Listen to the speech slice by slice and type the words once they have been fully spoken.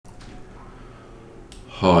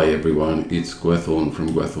Hi everyone, it's Gwethorn from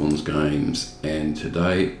Gwethorn's Games, and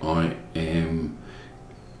today I am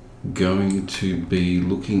going to be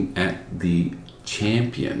looking at the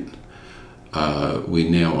champion.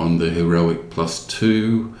 We're now on the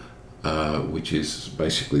Heroic+2, which is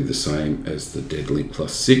basically the same as the Deadly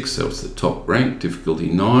 +6, so it's the top rank, difficulty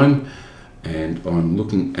 9, and I'm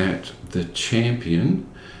looking at the champion.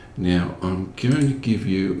 Now I'm going to give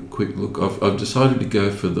you a quick look. I've decided to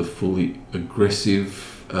go for the fully aggressive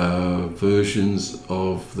versions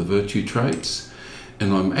of the virtue traits,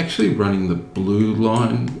 and I'm actually running the blue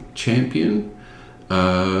line champion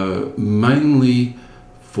mainly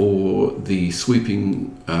for the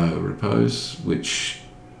sweeping repose, which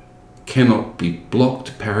cannot be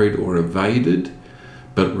blocked, parried or evaded,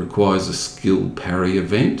 but requires a skilled parry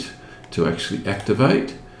event to actually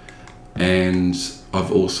activate. And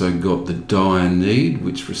I've also got the dire need,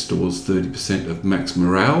 which restores 30% of max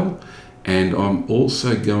morale, and I'm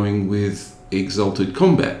also going with exalted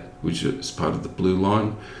combat, which is part of the blue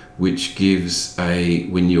line, which gives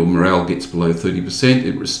when your morale gets below 30%,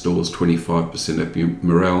 it restores 25% of your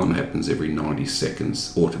morale, and happens every 90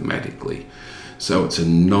 seconds automatically. So it's a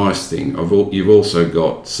nice thing. You've also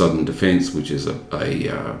got sudden defense, which is a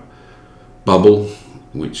bubble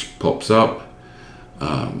which pops up.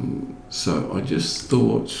 So I just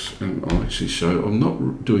thought, and I'll actually show, I'm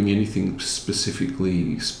not doing anything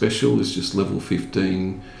specifically special, it's just level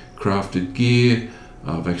 15 crafted gear.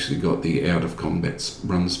 I've actually got the out of combat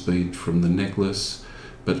run speed from the necklace,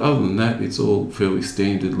 but other than that it's all fairly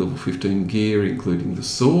standard level 15 gear, including the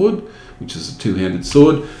sword, which is a two-handed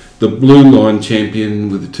sword. The blue line champion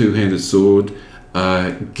with the two-handed sword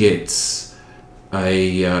gets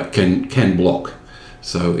can block,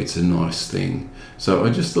 so it's a nice thing. So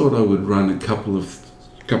I just thought I would run a couple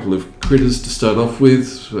of critters to start off with.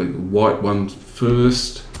 So white one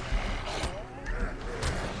first.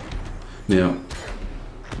 Now,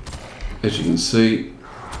 as you can see,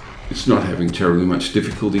 it's not having terribly much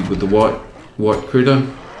difficulty with the white critter.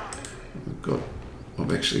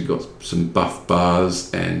 I've actually got some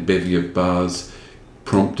BuffBars and bevy of bars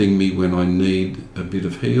prompting me when I need a bit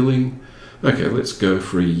of healing. Okay, let's go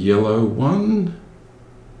for a yellow one.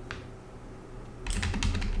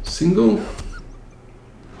 Single.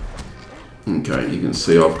 Okay, you can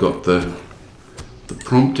see I've got the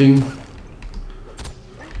prompting.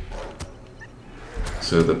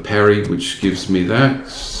 So the parry, which gives me that.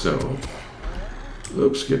 So,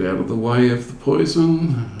 oops, get out of the way of the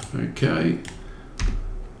poison. Okay.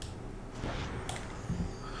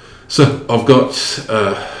 So I've got,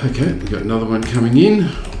 okay, we've got another one coming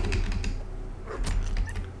in.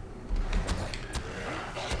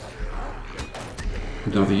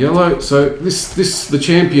 Another yellow. So the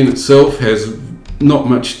champion itself has not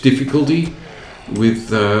much difficulty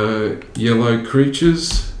with yellow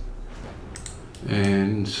creatures,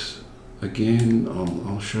 and again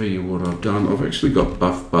I'll show you what I've done. I've actually got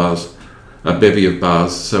BuffBars, a bevy of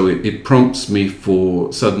bars, so it prompts me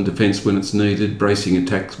for sudden defense when it's needed, bracing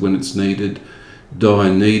attacks when it's needed,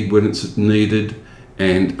 dire need when it's needed,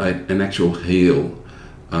 and an actual heal.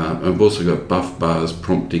 I've also got BuffBars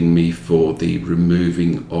prompting me for the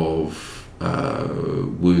removing of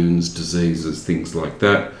wounds, diseases, things like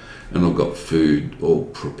that. And I've got food all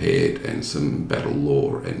prepared, and some battle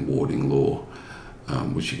lore and warding lore,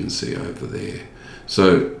 which you can see over there.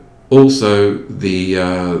 So also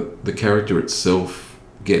the character itself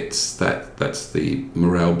gets that's the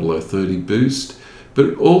morale below 30 boost, but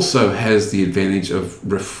it also has the advantage of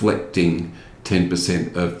reflecting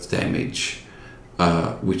 10% of damage.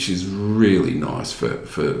 Which is really nice for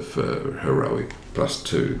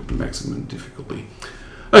Heroic+2 maximum difficulty.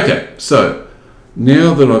 Okay, so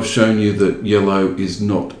now that I've shown you that yellow is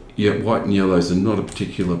not, white and yellows are not a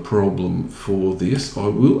particular problem for this, I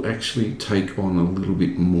will actually take on a little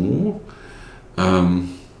bit more.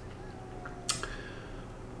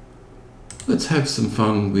 Let's have some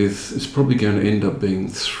fun with, it's probably going to end up being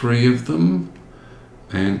 3 of them,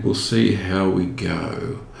 and we'll see how we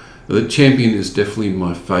go. The champion is definitely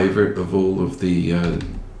my favourite of all of the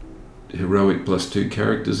Heroic+2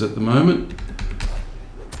 characters at the moment.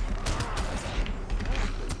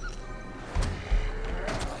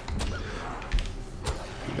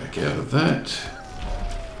 Back out of that.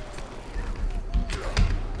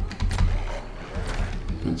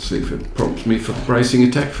 Let's see if it prompts me for the bracing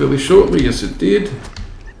attack fairly shortly. Yes, it did.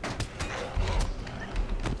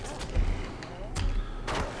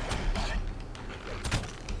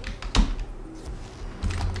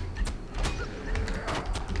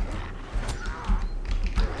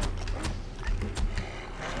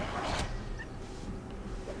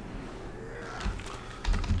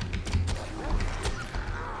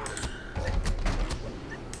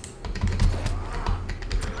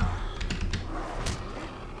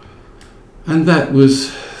 And that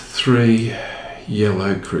was 3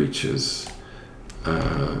 yellow creatures.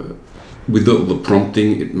 With all the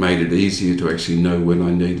prompting, it made it easier to actually know when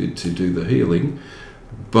I needed to do the healing,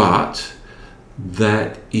 but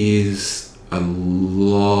that is a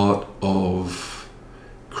lot of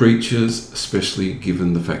creatures, especially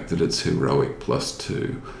given the fact that it's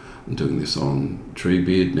Heroic+2. I'm doing this on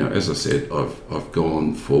Treebeard. Now, as I said, I've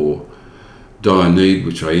gone for Dire Need,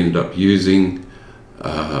 which I ended up using.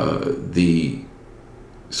 The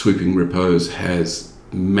Sweeping Repose has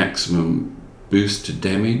maximum boost to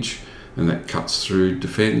damage, and that cuts through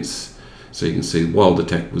defense. So you can see Wild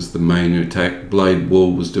Attack was the main attack, Blade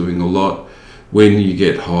Wall was doing a lot. When you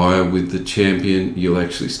get higher with the champion, you'll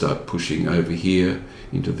actually start pushing over here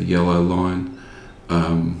into the yellow line.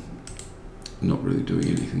 Not really doing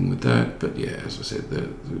anything with that, but yeah, as I said,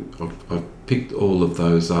 I've picked all of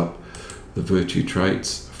those up, the virtue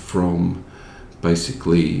traits, from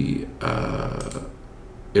basically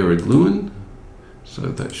Erid Lewin. So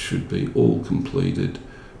that should be all completed,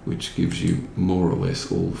 which gives you more or less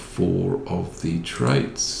all 4 of the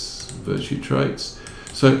traits, virtue traits.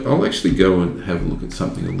 So I'll actually go and have a look at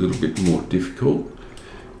something a little bit more difficult,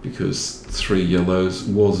 because 3 yellows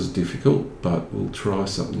was difficult, but we'll try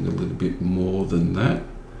something a little bit more than that.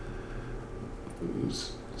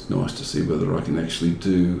 It's nice to see whether I can actually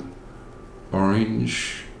do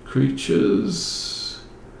orange creatures,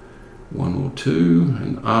 1 or 2,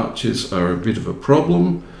 and archers are a bit of a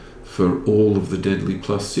problem for all of the deadly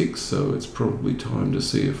 +6, so it's probably time to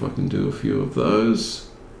see if I can do a few of those.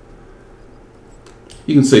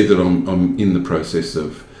 You can see that I'm in the process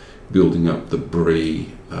of building up the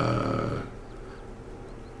Bree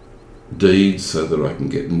deeds so that I can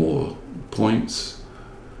get more points,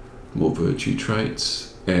 more virtue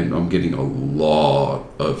traits, and I'm getting a lot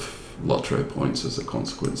of Lotro points as a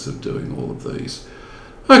consequence of doing all of these.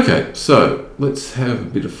 Okay, so let's have a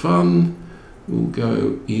bit of fun. We'll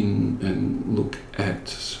go in and look at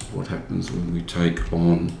what happens when we take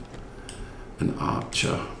on an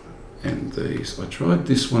archer and these. I tried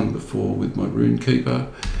this one before with my Runekeeper,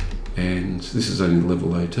 and this is only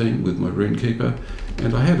level 18 with my Runekeeper,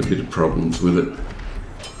 and I had a bit of problems with it.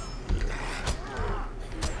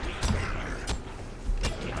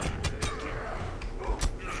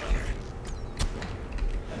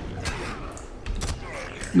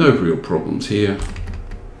 No real problems here.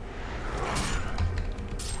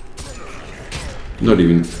 Not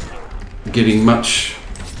even getting much.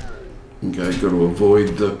 Okay, got to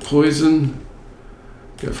avoid the poison.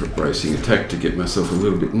 Go for a bracing attack to get myself a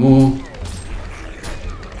little bit more.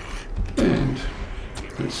 And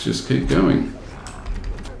let's just keep going.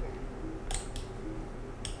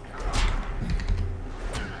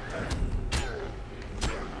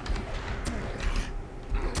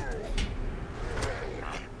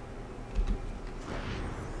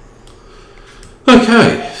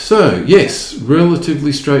 Okay, so yes,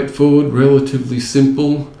 relatively straightforward, relatively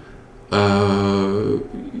simple.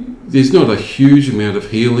 There's not a huge amount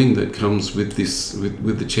of healing that comes with this,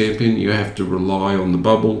 with the champion. You have to rely on the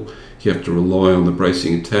bubble, you have to rely on the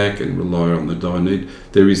bracing attack, and rely on the die need.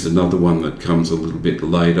 There is another one that comes a little bit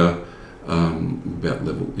later, about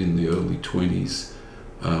level in the early 20s,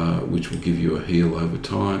 which will give you a heal over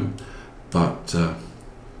time. But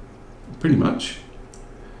pretty much,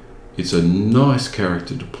 it's a nice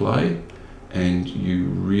character to play, and you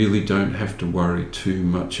really don't have to worry too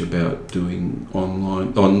much about doing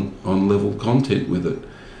online on level content with it.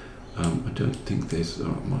 I don't think there's. I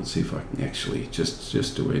might see if I can actually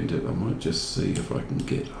just to end it. I might just see if I can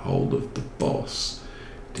get hold of the boss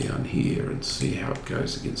down here and see how it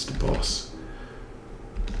goes against a boss.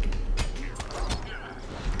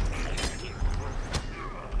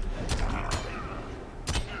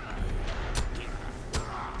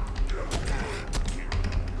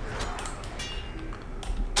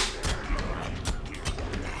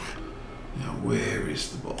 Where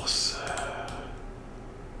is the boss?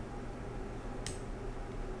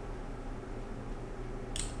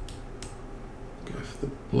 Go for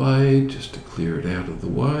the blade just to clear it out of the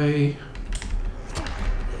way.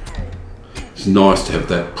 It's nice to have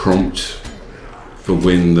that prompt for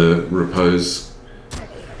when the repose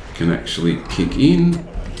can actually kick in.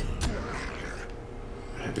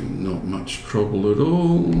 Having not much trouble at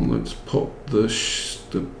all. Let's pop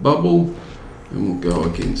the bubble, and we'll go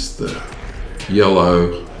against the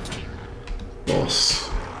yellow boss.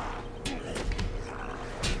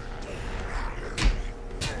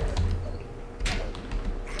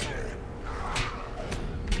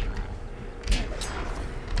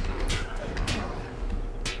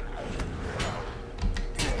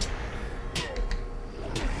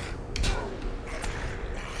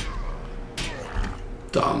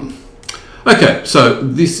 Done. Okay, so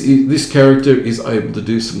this character is able to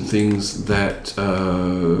do some things that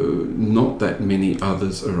not that many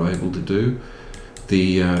others are able to do.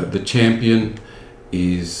 The champion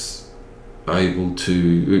is able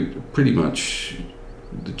to pretty much,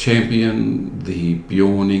 the champion, the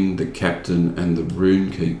Bjorning, the captain, and the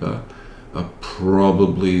runekeeper are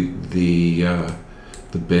probably the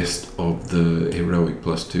best of the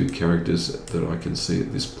Heroic+2 characters that I can see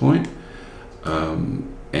at this point,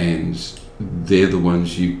 and they're the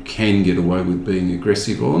ones you can get away with being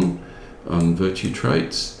aggressive on virtue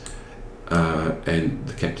traits, and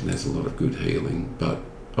the captain has a lot of good healing. But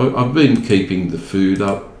I've been keeping the food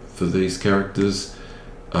up for these characters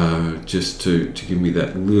just to give me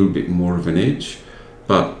that little bit more of an edge,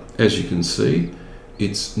 but as you can see,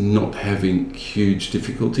 it's not having huge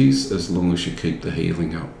difficulties as long as you keep the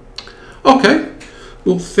healing up. Okay,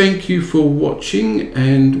 well, thank you for watching,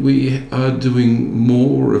 and we are doing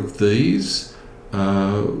more of these.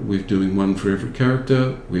 We're doing one for every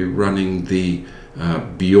character. We're running the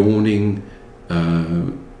Bjorning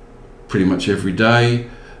pretty much every day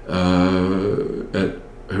at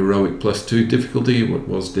Heroic+2 difficulty, what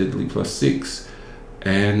was Deadly +6,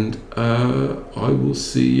 and I will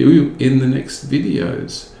see you in the next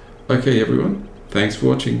videos. Okay everyone, thanks for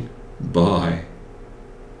watching, bye.